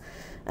follicles.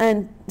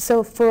 And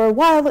so for a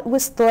while it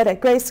was thought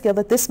at grayscale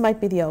that this might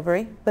be the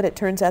ovary, but it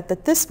turns out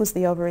that this was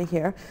the ovary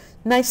here,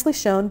 nicely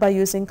shown by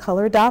using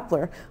color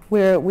Doppler,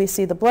 where we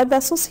see the blood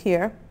vessels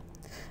here,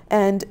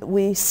 and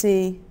we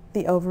see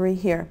the ovary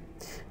here.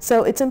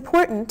 So it's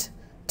important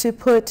to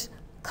put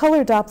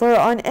color Doppler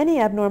on any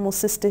abnormal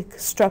cystic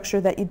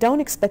structure that you don't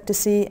expect to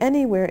see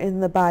anywhere in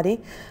the body.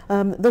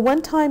 The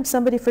one time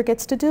somebody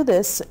forgets to do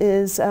this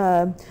is,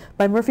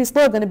 by Murphy's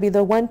Law, going to be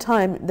the one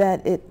time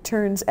that it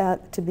turns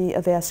out to be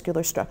a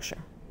vascular structure.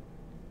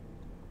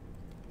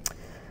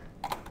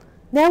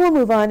 Now we'll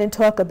move on and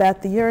talk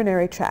about the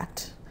urinary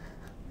tract.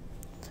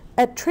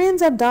 At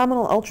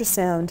transabdominal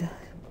ultrasound,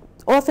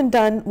 often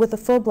done with a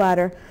full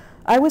bladder,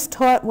 I was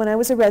taught when I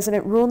was a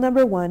resident, rule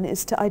number 1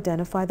 is to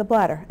identify the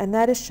bladder, and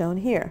that is shown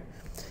here.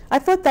 I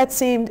thought that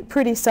seemed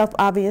pretty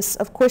self-obvious.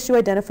 Of course you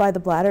identify the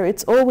bladder.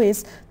 It's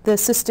always the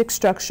cystic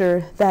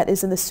structure that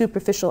is in the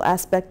superficial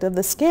aspect of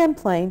the scan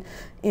plane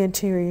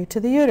anterior to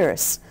the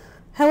uterus.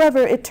 However,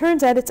 it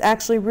turns out it's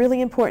actually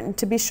really important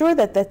to be sure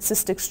that that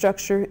cystic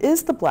structure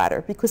is the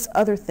bladder because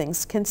other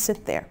things can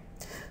sit there.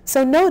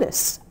 So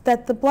notice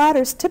that the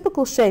bladder's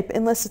typical shape,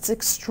 unless it's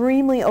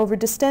extremely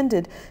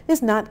overdistended,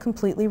 is not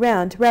completely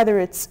round. Rather,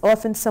 it's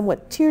often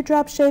somewhat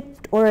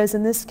teardrop-shaped, or as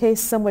in this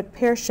case, somewhat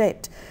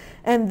pear-shaped.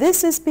 And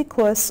this is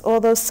because,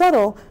 although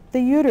subtle,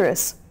 the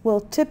uterus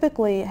will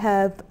typically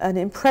have an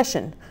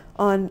impression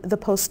on the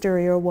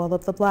posterior wall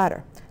of the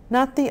bladder.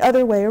 Not the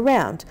other way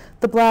around.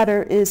 The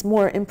bladder is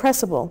more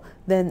impressible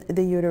than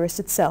the uterus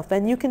itself.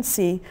 And you can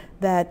see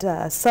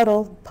that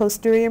subtle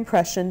posterior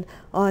impression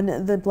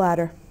on the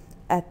bladder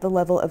at the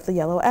level of the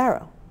yellow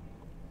arrow.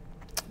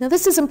 Now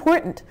this is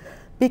important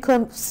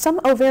because some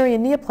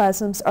ovarian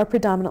neoplasms are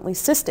predominantly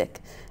cystic.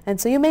 And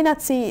so you may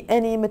not see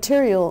any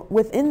material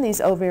within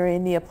these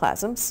ovarian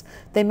neoplasms.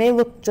 They may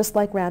look just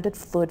like rounded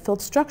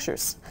fluid-filled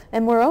structures.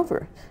 And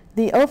moreover,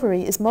 the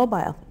ovary is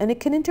mobile, and it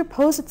can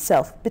interpose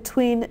itself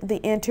between the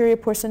anterior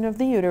portion of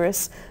the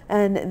uterus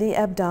and the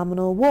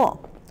abdominal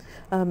wall.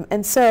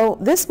 And so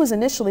this was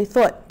initially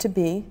thought to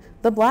be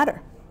the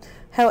bladder.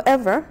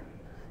 However,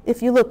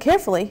 if you look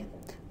carefully,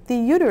 the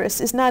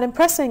uterus is not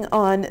impressing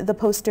on the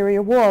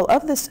posterior wall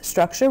of this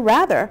structure.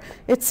 Rather,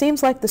 it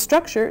seems like the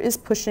structure is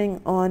pushing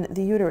on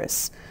the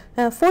uterus.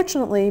 Now,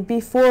 fortunately,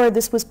 before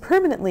this was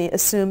permanently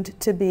assumed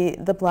to be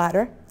the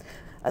bladder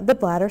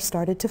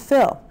started to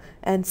fill.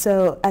 And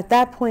so at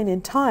that point in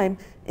time,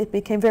 it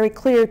became very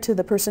clear to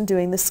the person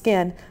doing the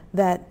scan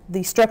that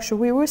the structure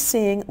we were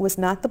seeing was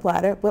not the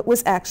bladder, but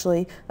was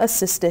actually a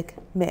cystic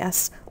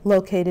mass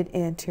located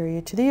anterior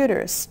to the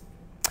uterus.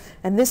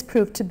 And this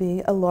proved to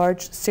be a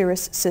large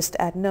serous cyst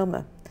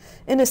adenoma.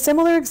 In a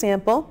similar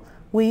example,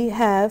 we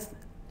have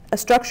a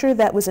structure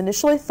that was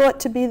initially thought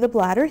to be the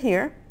bladder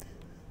here,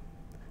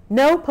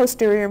 no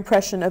posterior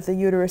impression of the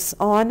uterus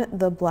on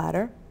the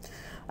bladder,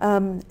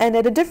 and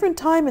at a different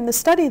time in the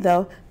study,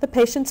 though, the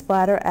patient's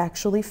bladder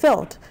actually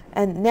filled.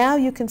 And now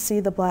you can see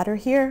the bladder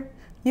here.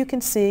 You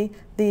can see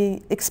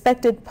the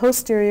expected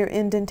posterior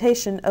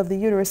indentation of the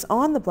uterus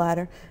on the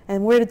bladder.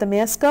 And where did the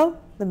mass go?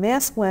 The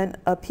mass went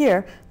up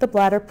here. The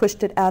bladder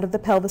pushed it out of the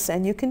pelvis,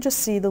 and you can just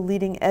see the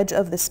leading edge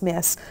of this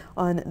mass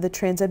on the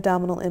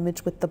transabdominal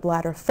image with the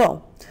bladder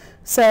full.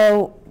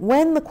 So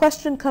when the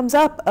question comes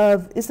up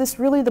of, is this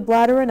really the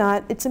bladder or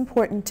not, it's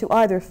important to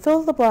either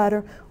fill the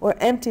bladder or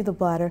empty the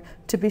bladder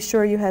to be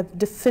sure you have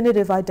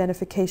definitive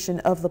identification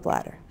of the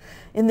bladder.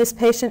 In this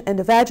patient,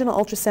 endovaginal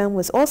ultrasound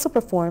was also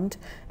performed,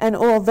 and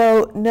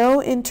although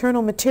no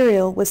internal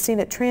material was seen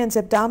at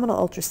transabdominal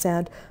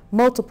ultrasound,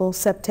 multiple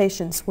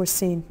septations were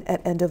seen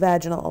at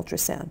endovaginal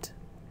ultrasound.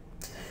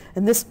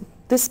 And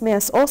this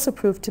mass also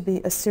proved to be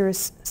a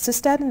serous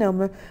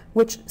cystadenoma,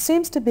 which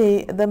seems to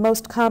be the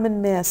most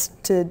common mass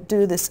to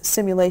do this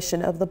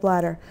simulation of the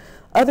bladder.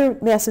 Other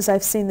masses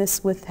I've seen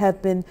this with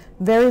have been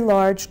very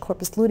large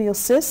corpus luteal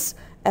cysts,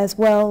 as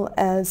well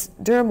as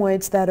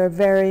dermoids that are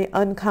very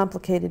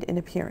uncomplicated in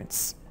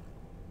appearance.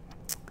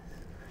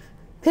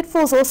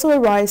 Pitfalls also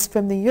arise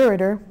from the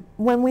ureter.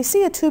 When we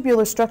see a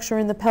tubular structure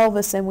in the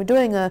pelvis and we're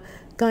doing a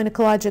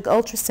gynecologic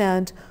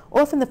ultrasound,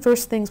 often the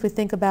first things we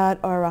think about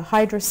are a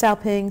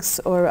hydrosalpinx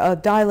or a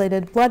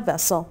dilated blood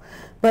vessel.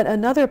 But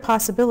another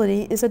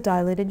possibility is a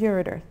dilated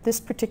ureter. This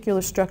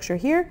particular structure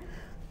here,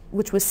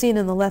 which was seen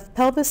in the left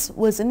pelvis,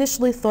 was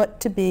initially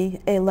thought to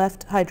be a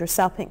left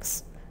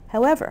hydrosalpinx.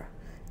 However,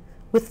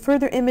 with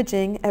further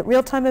imaging at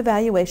real-time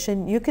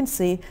evaluation, you can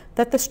see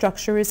that the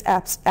structure is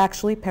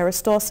actually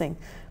peristalsing.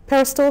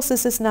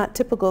 Peristalsis is not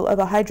typical of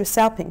a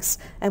hydrosalpinx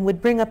and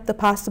would bring up the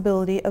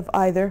possibility of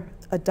either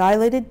a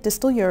dilated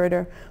distal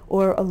ureter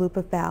or a loop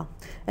of bowel.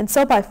 And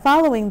so by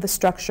following the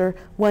structure,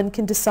 one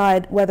can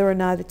decide whether or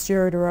not it's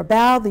ureter or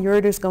bowel. The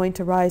ureter is going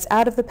to rise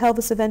out of the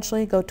pelvis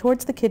eventually, go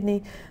towards the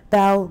kidney.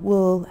 Bowel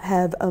will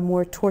have a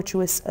more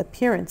tortuous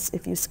appearance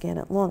if you scan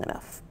it long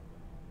enough.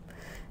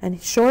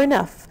 And sure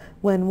enough,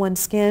 when one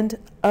scanned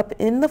up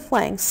in the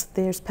flanks,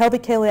 there's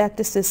pelvic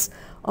aleactasis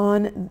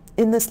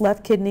in this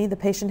left kidney. The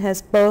patient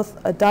has both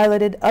a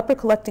dilated upper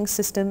collecting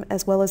system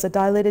as well as a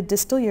dilated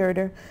distal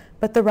ureter,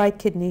 but the right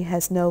kidney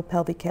has no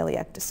pelvic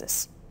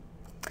aleactasis.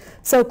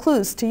 So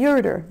clues to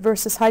ureter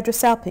versus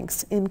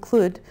hydrosalpinx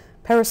include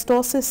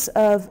peristalsis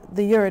of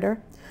the ureter,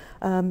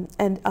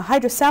 and a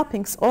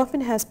hydrosalpinx often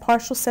has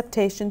partial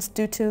septations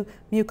due to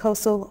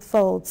mucosal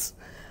folds.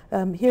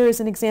 Here is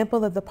an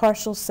example of the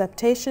partial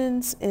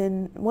septations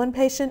in one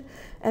patient,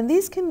 and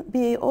these can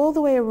be all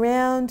the way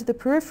around the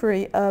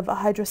periphery of a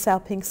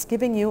hydrosalpinx,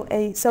 giving you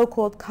a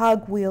so-called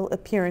cogwheel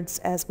appearance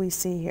as we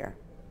see here.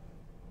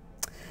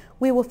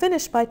 We will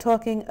finish by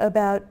talking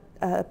about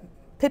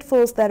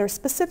pitfalls that are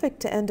specific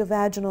to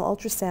endovaginal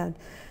ultrasound.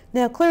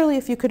 Now clearly,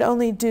 if you could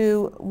only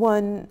do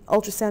one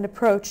ultrasound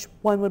approach,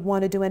 one would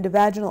want to do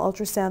endovaginal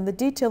ultrasound. The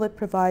detail it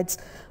provides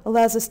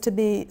allows us to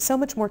be so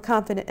much more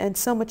confident and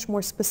so much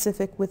more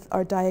specific with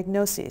our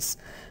diagnoses.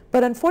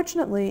 But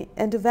unfortunately,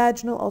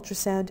 endovaginal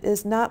ultrasound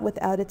is not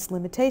without its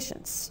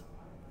limitations.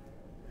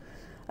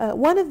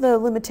 One of the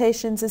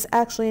limitations is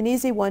actually an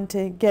easy one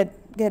to get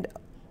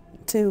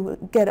to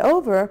get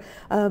over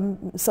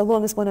so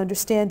long as one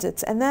understands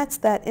it, and that's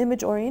that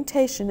image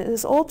orientation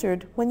is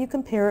altered when you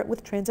compare it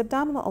with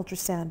transabdominal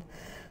ultrasound.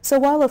 So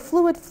while a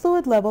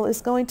fluid level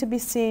is going to be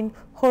seen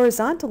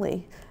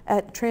horizontally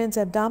at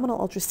transabdominal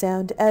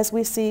ultrasound, as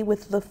we see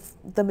with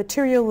the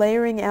material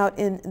layering out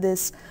in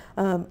this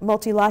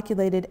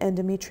multiloculated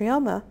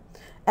endometrioma,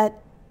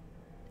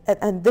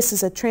 and this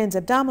is a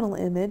transabdominal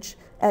image,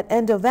 at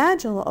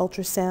endovaginal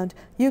ultrasound,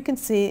 you can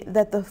see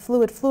that the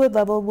fluid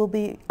level will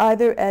be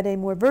either at a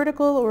more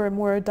vertical or a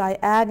more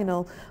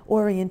diagonal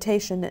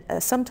orientation,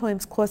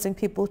 sometimes causing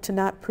people to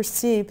not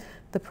perceive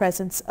the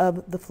presence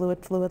of the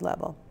fluid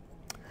level.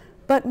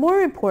 But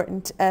more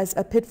important as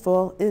a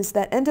pitfall is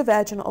that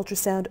endovaginal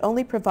ultrasound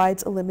only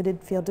provides a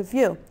limited field of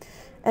view.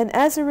 And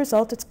as a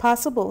result, it's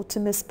possible to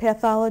miss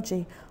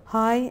pathology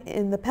high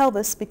in the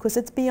pelvis because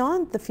it's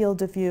beyond the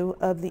field of view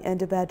of the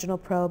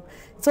endovaginal probe.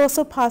 It's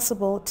also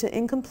possible to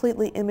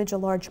incompletely image a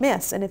large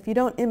mass, and if you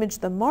don't image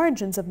the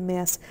margins of the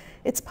mass,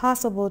 it's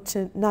possible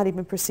to not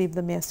even perceive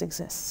the mass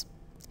exists.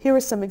 Here are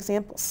some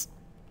examples.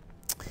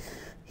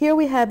 Here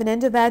we have an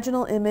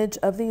endovaginal image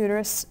of the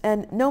uterus,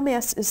 and no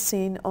mass is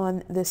seen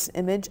on this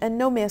image, and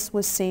no mass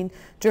was seen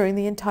during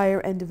the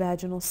entire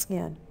endovaginal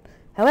scan.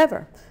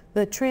 However,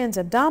 the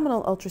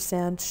transabdominal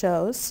ultrasound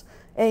shows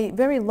a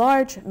very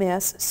large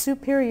mass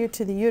superior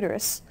to the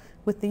uterus,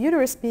 with the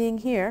uterus being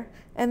here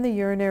and the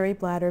urinary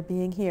bladder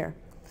being here.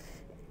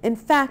 In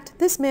fact,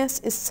 this mass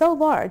is so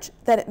large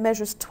that it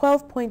measures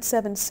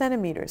 12.7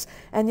 centimeters,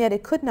 and yet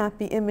it could not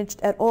be imaged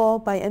at all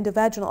by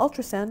endovaginal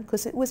ultrasound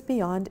because it was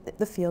beyond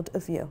the field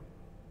of view.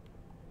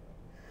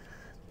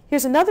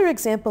 Here's another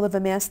example of a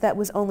mass that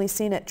was only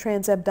seen at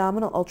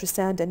transabdominal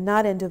ultrasound and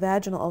not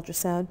endovaginal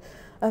ultrasound,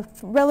 a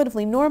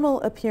relatively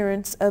normal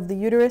appearance of the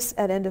uterus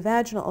at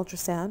endovaginal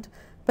ultrasound,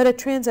 but at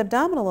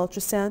transabdominal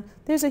ultrasound,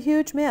 there's a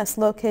huge mass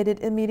located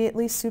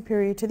immediately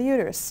superior to the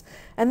uterus.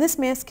 And this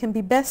mass can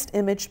be best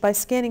imaged by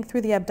scanning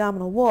through the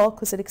abdominal wall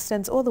because it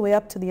extends all the way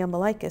up to the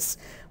umbilicus,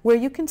 where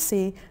you can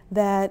see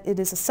that it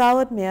is a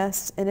solid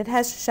mass and it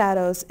has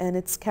shadows and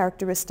it's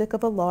characteristic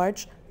of a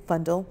large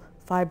fundal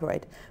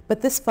fibroid.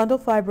 But this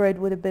fundal fibroid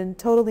would have been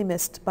totally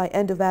missed by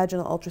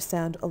endovaginal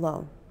ultrasound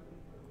alone.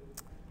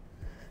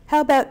 How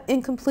about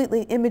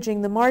incompletely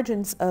imaging the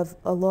margins of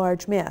a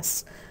large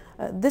mass?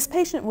 This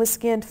patient was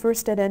scanned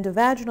first at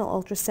endovaginal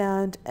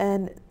ultrasound,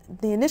 and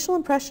the initial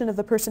impression of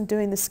the person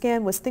doing the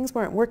scan was things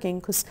weren't working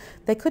because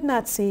they could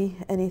not see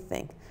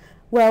anything.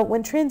 Well,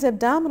 when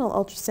transabdominal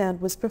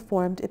ultrasound was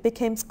performed, it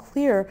became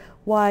clear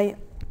why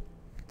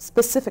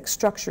specific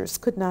structures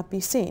could not be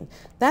seen.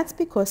 That's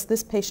because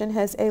this patient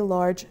has a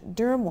large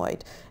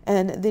dermoid,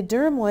 and the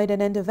dermoid at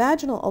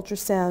endovaginal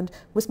ultrasound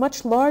was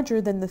much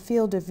larger than the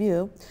field of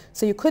view,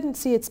 so you couldn't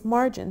see its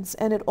margins,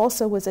 and it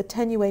also was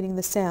attenuating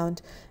the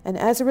sound, and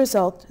as a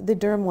result, the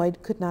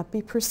dermoid could not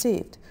be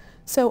perceived.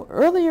 So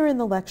earlier in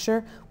the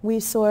lecture, we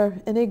saw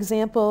an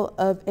example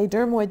of a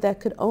dermoid that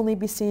could only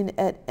be seen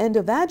at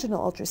endovaginal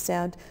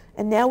ultrasound,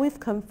 and now we've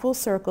come full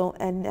circle,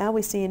 and now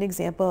we see an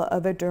example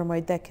of a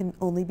dermoid that can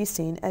only be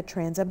seen at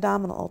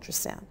transabdominal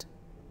ultrasound.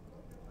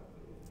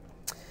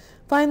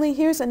 Finally,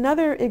 here's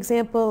another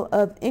example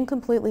of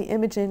incompletely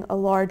imaging a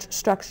large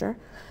structure.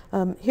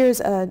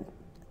 Here's a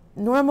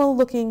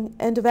normal-looking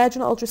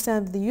endovaginal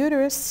ultrasound of the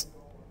uterus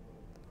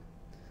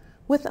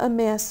with a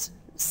mass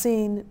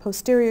seen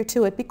posterior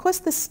to it. Because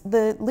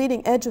the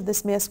leading edge of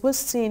this mass was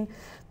seen,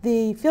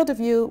 the field of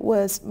view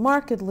was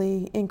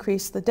markedly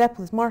increased, the depth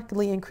was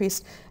markedly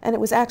increased, and it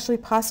was actually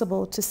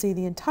possible to see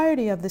the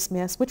entirety of this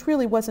mass, which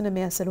really wasn't a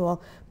mass at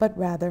all, but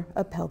rather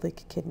a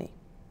pelvic kidney.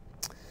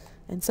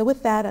 And so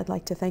with that, I'd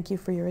like to thank you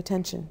for your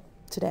attention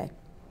today.